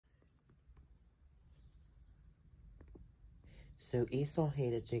So Esau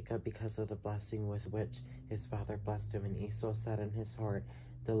hated Jacob because of the blessing with which his father blessed him, and Esau said in his heart,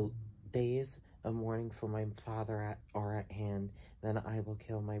 "The days of mourning for my father are at hand, then I will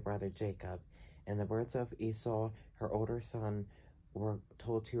kill my brother Jacob." And the words of Esau, her older son, were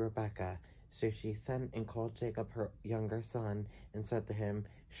told to Rebekah. So she sent and called Jacob, her younger son, and said to him,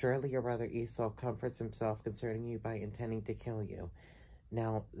 "Surely your brother Esau comforts himself concerning you by intending to kill you.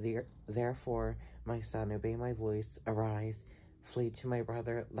 Now, therefore, my son, obey my voice, arise, flee to my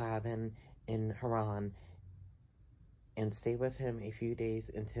brother Laban in Haran, and stay with him a few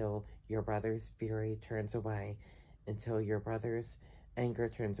days until your brother's fury turns away, until your brother's anger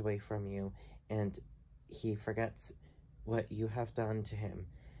turns away from you, and he forgets what you have done to him.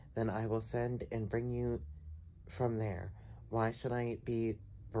 Then I will send and bring you from there. Why should I be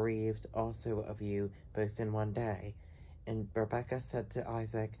bereaved also of you both in one day?" And Rebekah said to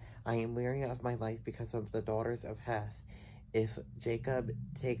Isaac, "I am weary of my life because of the daughters of Heth. If Jacob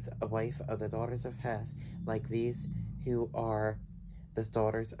takes a wife of the daughters of Heth, like these who are the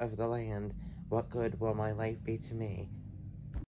daughters of the land, what good will my life be to me?